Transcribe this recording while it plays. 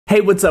Hey,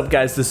 what's up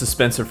guys? This is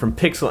Spencer from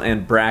Pixel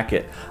and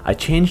Bracket. I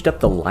changed up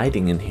the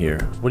lighting in here.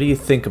 What do you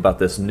think about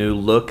this new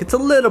look? It's a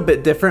little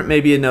bit different.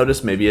 Maybe you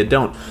notice, maybe you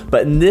don't.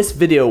 But in this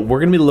video, we're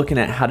gonna be looking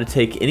at how to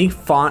take any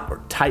font or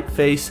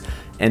typeface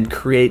and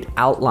create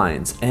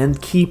outlines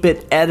and keep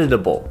it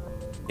editable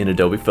in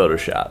Adobe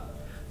Photoshop.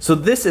 So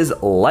this is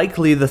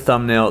likely the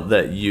thumbnail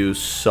that you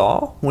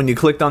saw when you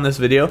clicked on this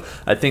video.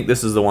 I think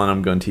this is the one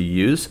I'm going to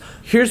use.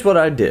 Here's what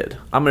I did.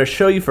 I'm gonna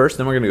show you first,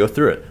 then we're gonna go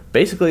through it.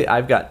 Basically,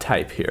 I've got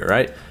type here,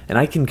 right? And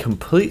I can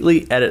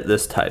completely edit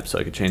this type. So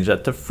I could change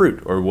that to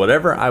fruit or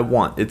whatever I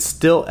want. It's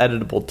still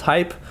editable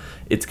type.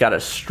 It's got a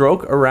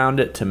stroke around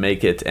it to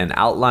make it an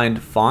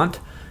outlined font.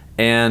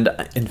 And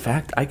in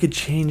fact, I could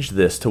change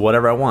this to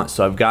whatever I want.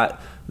 So I've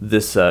got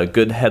this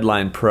Good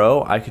Headline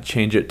Pro. I could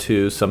change it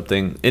to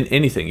something,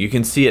 anything. You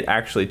can see it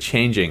actually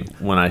changing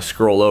when I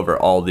scroll over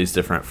all these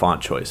different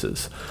font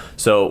choices.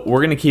 So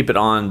we're gonna keep it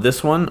on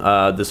this one.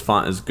 This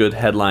font is Good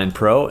Headline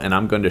Pro, and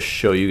I'm going to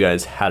show you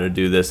guys how to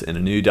do this in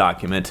a new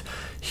document.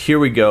 Here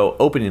we go,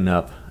 opening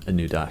up a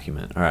new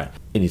document. All right,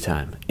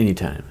 anytime,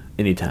 anytime.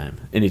 Anytime,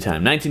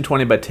 anytime.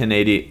 1920 by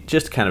 1080,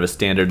 just kind of a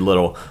standard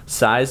little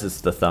size. It's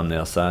the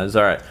thumbnail size.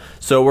 All right,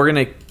 so we're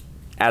gonna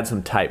add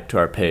some type to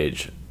our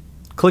page.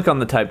 Click on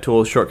the type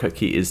tool, shortcut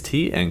key is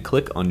T, and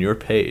click on your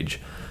page.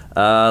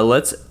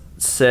 Let's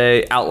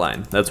say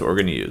outline. That's what we're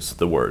gonna use,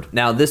 the word.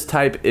 Now this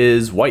type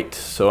is white,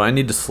 so I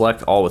need to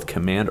select all with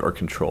Command or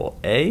Control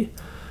A,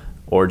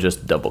 or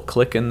just double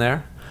click in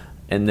there.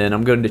 And then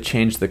I'm going to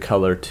change the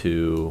color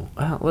to,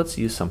 well, let's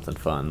use something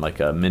fun,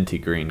 like a minty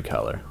green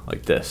color,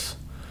 like this.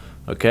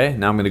 Okay,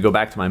 now I'm gonna go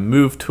back to my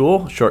move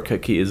tool,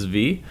 shortcut key is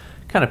V,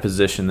 kind of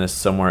position this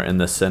somewhere in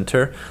the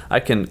center. I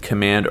can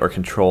Command or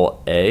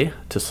Control A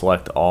to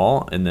select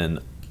all and then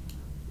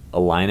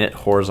align it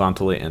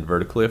horizontally and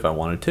vertically if I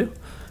wanted to,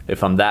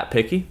 if I'm that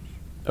picky.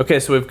 Okay,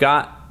 so we've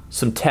got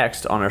some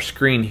text on our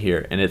screen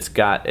here and it's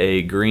got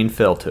a green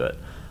fill to it.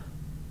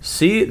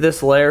 See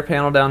this layer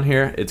panel down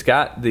here? It's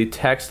got the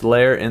text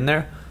layer in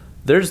there.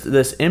 There's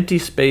this empty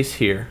space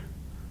here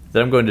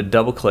that I'm going to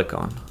double click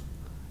on.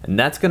 And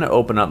that's gonna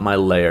open up my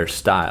layer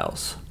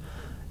styles.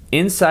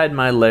 Inside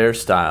my layer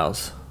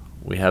styles,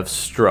 we have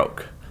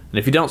stroke. And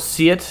if you don't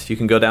see it, you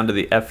can go down to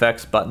the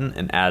FX button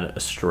and add a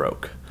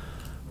stroke.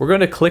 We're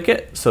gonna click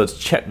it so it's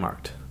check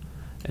marked.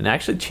 And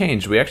actually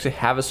changed, we actually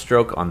have a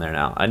stroke on there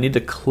now. I need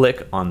to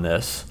click on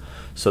this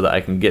so that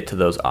I can get to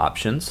those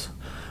options.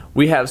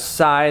 We have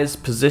size,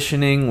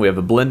 positioning, we have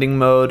a blending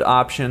mode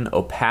option,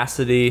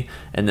 opacity,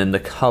 and then the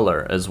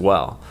color as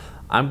well.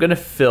 I'm gonna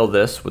fill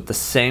this with the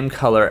same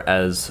color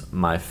as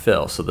my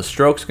fill. So the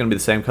stroke's gonna be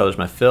the same color as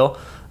my fill.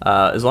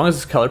 As long as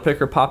this color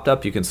picker popped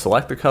up, you can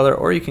select the color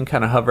or you can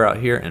kind of hover out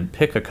here and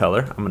pick a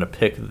color. I'm gonna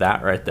pick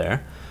that right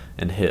there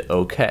and hit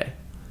OK.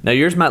 Now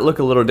yours might look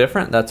a little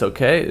different, that's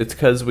okay. It's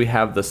because we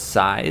have the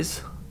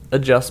size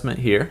adjustment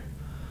here.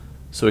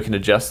 So we can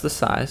adjust the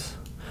size.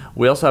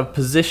 We also have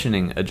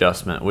positioning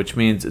adjustment, which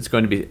means it's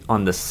going to be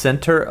on the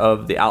center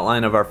of the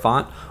outline of our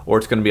font, or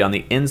it's gonna be on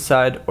the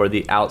inside or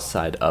the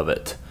outside of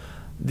it.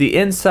 The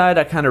inside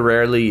I kind of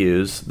rarely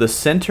use. The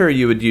center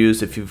you would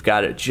use if you've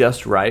got it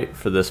just right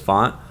for this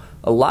font.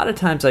 A lot of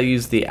times I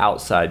use the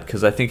outside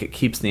because I think it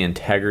keeps the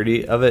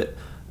integrity of it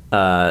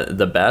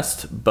the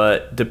best,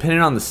 but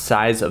depending on the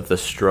size of the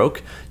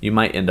stroke, you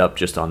might end up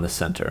just on the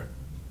center.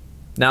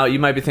 Now you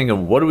might be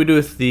thinking, what do we do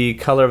with the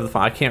color of the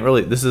font? I can't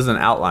really, this isn't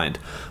outlined.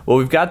 Well,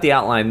 we've got the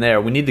outline there.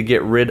 We need to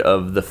get rid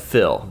of the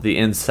fill, the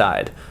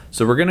inside.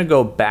 So we're gonna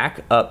go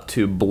back up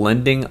to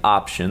blending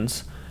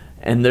options,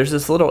 and there's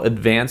this little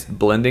advanced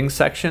blending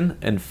section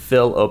and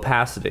fill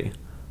opacity.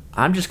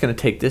 I'm just gonna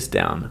take this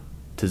down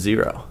to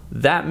 0.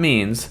 That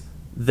means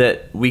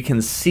that we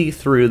can see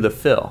through the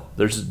fill.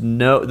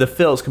 The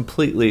fill is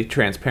completely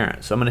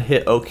transparent. So I'm gonna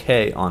hit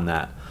OK on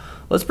that.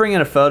 Let's bring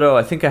in a photo.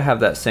 I think I have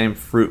that same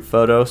fruit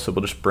photo, so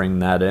we'll just bring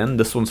that in.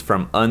 This one's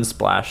from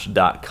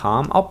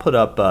unsplash.com. I'll put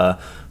up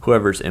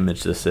whoever's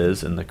image this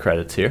is in the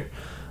credits here.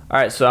 All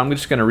right, so I'm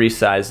just gonna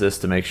resize this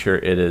to make sure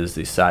it is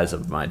the size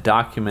of my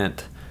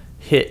document.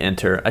 Hit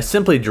enter. I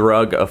simply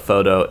drug a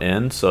photo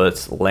in so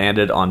it's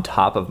landed on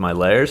top of my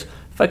layers.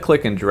 If I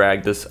click and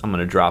drag this, I'm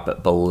gonna drop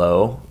it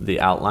below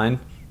the outline.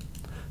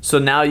 So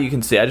now you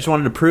can see, I just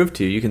wanted to prove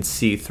to you, you can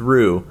see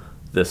through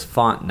this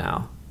font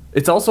now.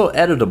 It's also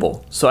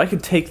editable. So I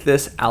could take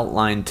this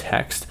outline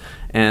text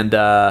and,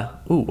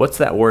 ooh, what's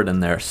that word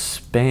in there?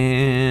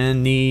 Spanian.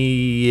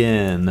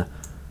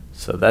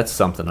 So that's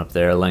something up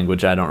there, a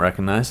language I don't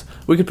recognize.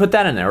 We could put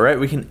that in there, right?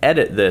 We can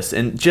edit this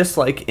and just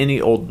like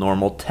any old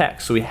normal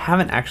text. So we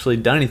haven't actually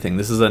done anything.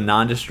 This is a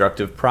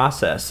non-destructive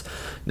process.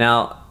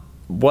 Now,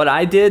 what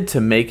I did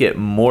to make it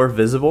more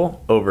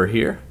visible over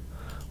here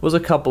was a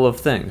couple of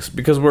things,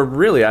 because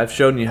I've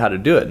shown you how to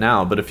do it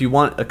now, but if you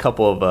want a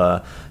couple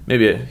of,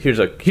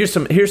 here's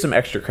some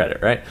extra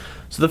credit, right?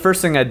 So the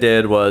first thing I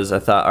did was I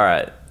thought, all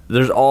right,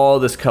 there's all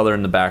this color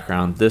in the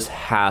background. This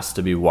has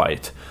to be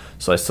white.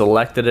 So I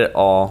selected it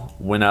all,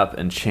 went up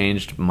and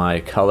changed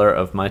my color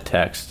of my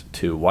text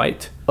to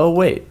white. Oh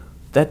wait,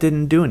 that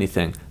didn't do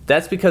anything.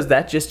 That's because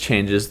that just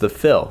changes the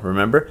fill.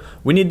 Remember,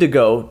 we need to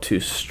go to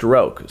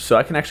stroke. So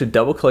I can actually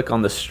double click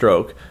on the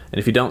stroke, and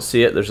if you don't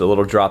see it, there's a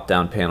little drop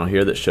down panel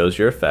here that shows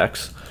your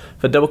effects.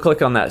 If I double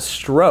click on that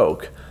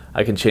stroke,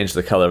 I can change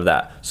the color of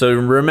that. So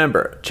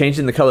remember,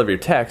 changing the color of your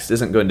text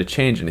isn't going to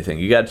change anything.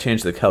 You got to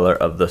change the color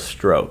of the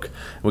stroke.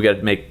 We got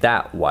to make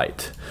that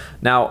white.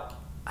 Now,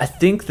 I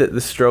think that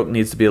the stroke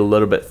needs to be a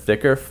little bit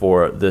thicker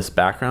for this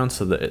background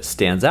so that it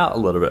stands out a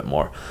little bit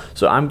more.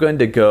 So I'm going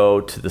to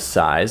go to the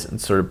size and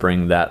sort of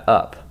bring that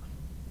up.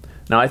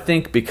 Now I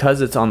think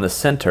because it's on the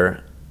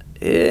center,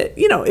 it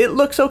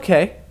looks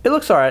okay. It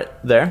looks all right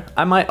there.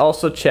 I might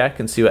also check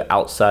and see what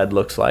outside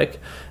looks like,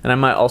 and I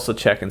might also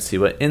check and see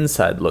what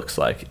inside looks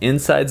like.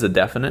 Inside's a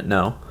definite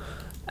no.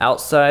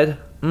 Outside,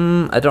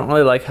 I don't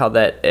really like how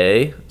that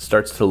A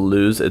starts to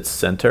lose its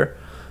center.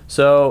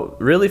 So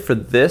really for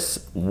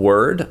this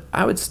word,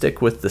 I would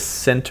stick with the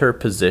center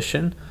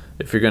position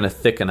if you're gonna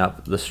thicken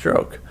up the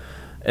stroke.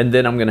 And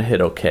then I'm gonna hit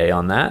OK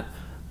on that.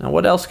 Now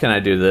what else can I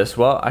do this?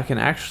 Well, I can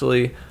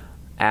actually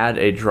add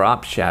a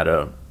drop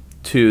shadow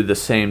to the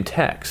same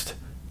text.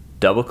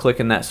 Double click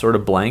in that sort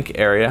of blank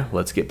area.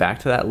 Let's get back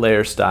to that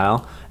layer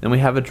style. And we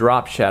have a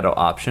drop shadow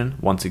option.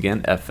 Once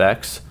again,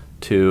 FX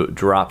to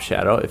drop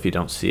shadow if you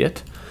don't see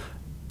it.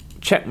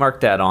 Check mark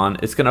that on.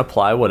 It's going to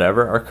apply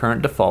whatever our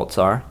current defaults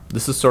are.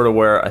 This is sort of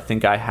where I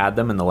think I had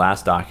them in the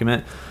last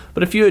document.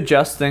 But if you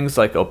adjust things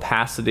like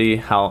opacity,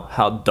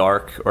 how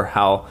dark or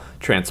how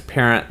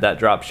transparent that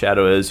drop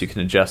shadow is, you can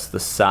adjust the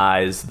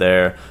size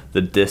there, the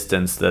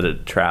distance that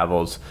it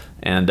travels,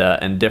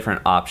 and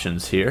different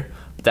options here.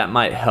 That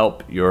might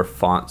help your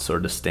font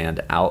sort of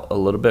stand out a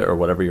little bit, or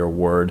whatever your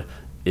word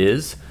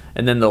is.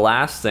 And then the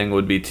last thing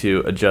would be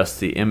to adjust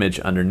the image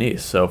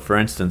underneath. So for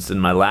instance, in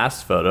my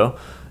last photo,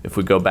 if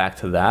we go back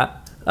to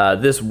that,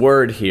 this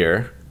word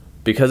here,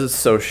 because it's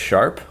so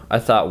sharp, I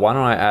thought, why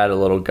don't I add a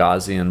little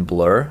Gaussian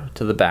blur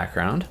to the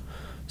background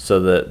so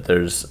that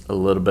there's a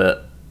little bit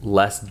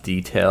less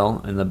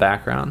detail in the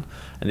background.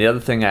 And the other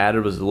thing I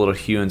added was a little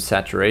hue and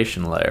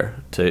saturation layer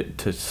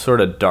to sort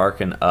of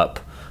darken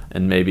up.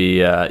 And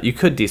maybe you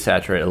could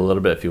desaturate a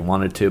little bit if you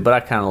wanted to, but I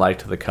kind of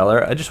liked the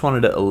color. I just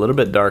wanted it a little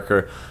bit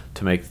darker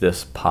to make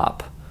this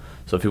pop.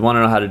 So if you want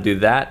to know how to do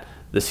that,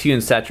 this hue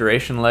and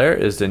saturation layer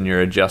is in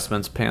your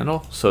adjustments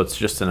panel. So it's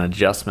just an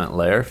adjustment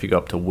layer. If you go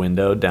up to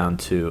Window, down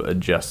to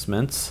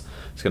Adjustments,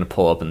 it's going to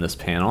pull up in this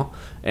panel.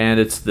 And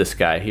it's this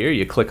guy here.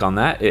 You click on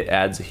that, it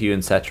adds a hue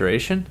and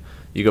saturation.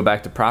 You go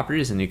back to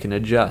Properties and you can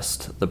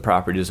adjust the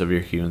properties of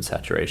your hue and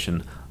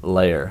saturation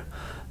layer.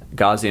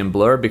 Gaussian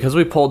blur, because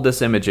we pulled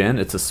this image in,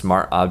 it's a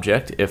smart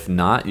object. If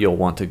not, you'll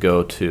want to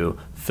go to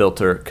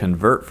Filter,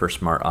 Convert for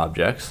smart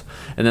objects.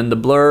 And then the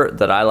blur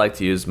that I like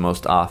to use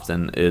most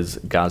often is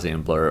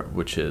Gaussian blur,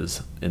 which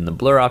is in the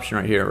blur option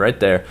right here, right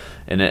there,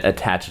 and it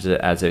attaches it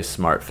as a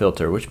smart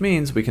filter, which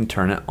means we can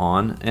turn it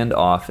on and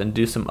off and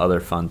do some other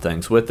fun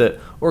things with it,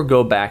 or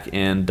go back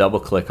in,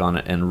 double click on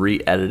it and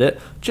re-edit it,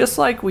 just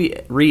like we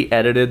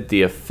re-edited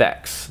the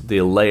effects,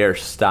 the layer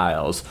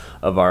styles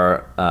of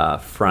our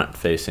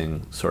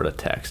front-facing sort of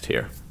text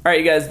here. All right,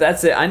 you guys,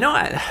 that's it. I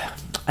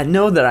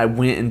know that I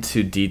went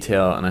into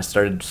detail and I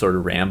started sort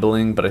of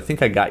rambling, but I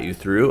think I got you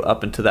through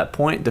up until that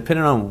point,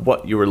 depending on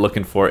what you were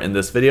looking for in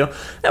this video.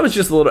 That was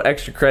just a little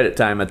extra credit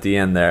time at the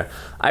end there.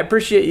 I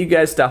appreciate you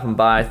guys stopping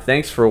by.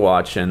 Thanks for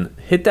watching.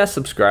 Hit that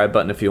subscribe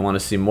button if you want to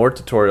see more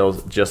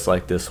tutorials just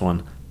like this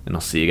one, and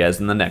I'll see you guys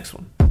in the next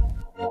one.